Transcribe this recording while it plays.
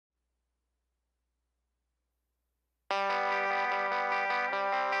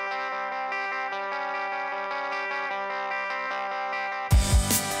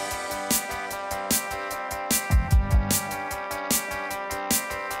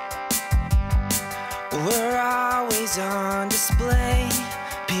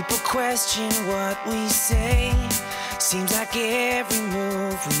question what we say. Seems like every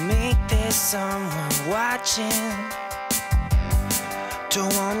move we make there's someone watching.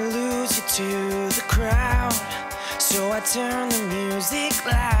 Don't wanna lose you to the crowd, so I turn the music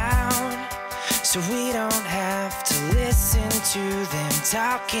loud, so we don't have to listen to them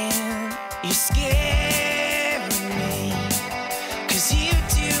talking. You scare me, 'cause you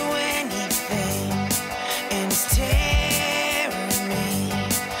do anything, and it's tearing me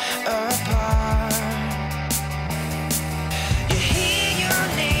apart. You hear your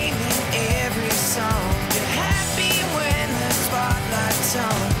name in every song. You're happy when the spotlight's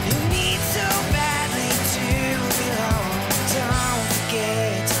on. You need so badly to belong. Don't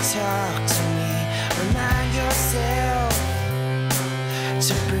forget to talk to me. Remind yourself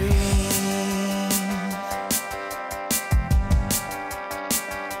to breathe.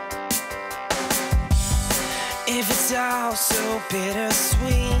 If it's all so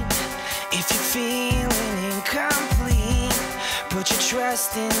bittersweet, if you're feeling incomplete, put your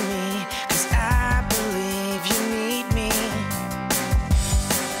trust in me, 'cause I believe you need me.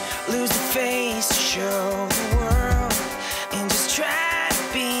 Lose the face to show the world, and just try to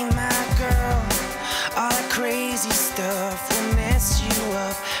be my girl. All that crazy stuff will mess you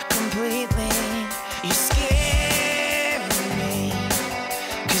up completely. You scare me,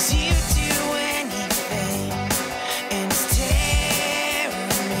 'cause you do anything, and it's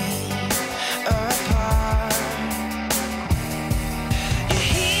tearing me apart. You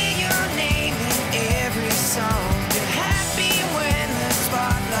hear your name in every song. You're happy when the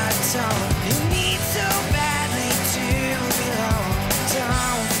spotlight's on. You need so badly to belong.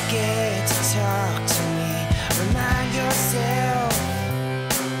 Don't forget to talk to me. Remind yourself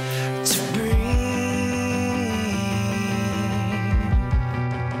to breathe.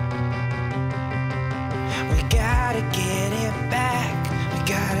 We gotta get it back. We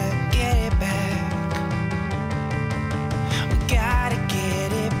gotta get it back. We gotta get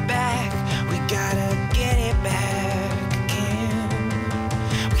it back. We gotta get it back again.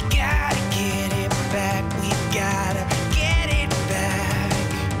 We gotta get it back. We gotta get it back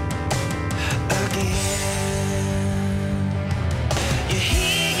again. You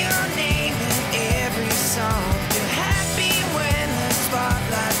hear your name in every song. You're happy when the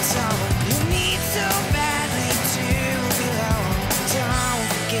spotlight's on. You need so badly to belong. Don't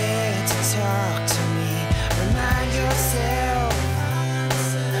forget to talk to me. Remind yourself.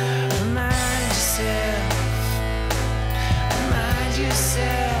 Remind yourself. Remind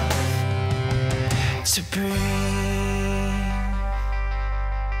yourself to breathe.